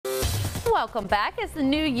Welcome back. As the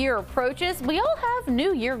new year approaches, we all have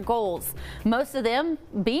new year goals, most of them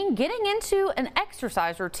being getting into an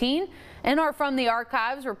exercise routine. In our From the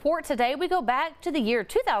Archives report today, we go back to the year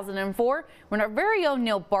 2004 when our very own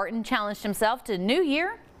Neal Barton challenged himself to New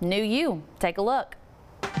Year, New You. Take a look.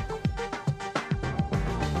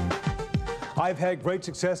 I've had great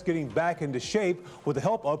success getting back into shape with the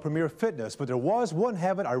help of Premier Fitness, but there was one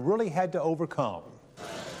habit I really had to overcome.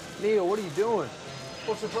 Neal, what are you doing?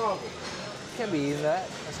 What's the problem? You can't be eating that.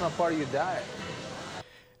 That's not part of your diet.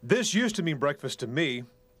 This used to mean breakfast to me.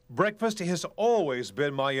 Breakfast has always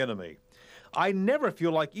been my enemy. I never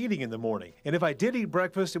feel like eating in the morning, and if I did eat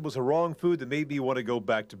breakfast, it was the wrong food that made me want to go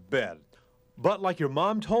back to bed. But like your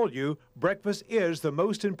mom told you, breakfast is the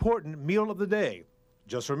most important meal of the day.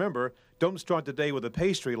 Just remember, don't start the day with a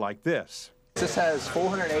pastry like this. This has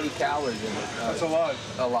 480 calories in it. That's a lot.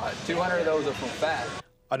 A lot. 200 of those are from fat.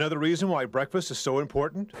 Another reason why breakfast is so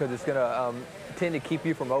important? Because it's going to tend to keep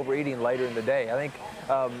you from overeating later in the day. I think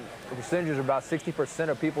the percentages are about 60%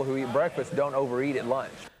 of people who eat breakfast don't overeat at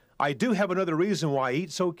lunch. I do have another reason why I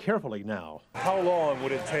eat so carefully now. How long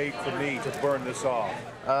would it take for me to burn this off?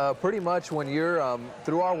 Pretty much when you're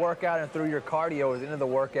through our workout and through your cardio at the end of the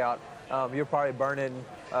workout, you're probably burning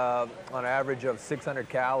on an average of 600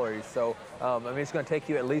 calories. So, I mean, it's going to take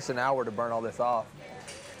you at least an hour to burn all this off.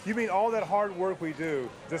 You mean all that hard work we do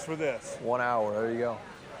just for this? 1 hour, there you go.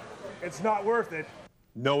 It's not worth it.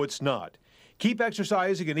 No, it's not. Keep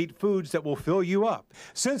exercising and eat foods that will fill you up.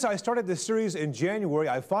 Since I started this series in January,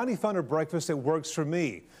 I finally found a breakfast that works for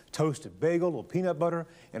me. Toasted bagel, a little peanut butter,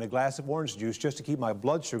 and a glass of orange juice just to keep my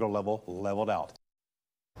blood sugar level leveled out.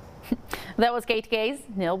 That was KETK's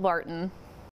Neal Barton.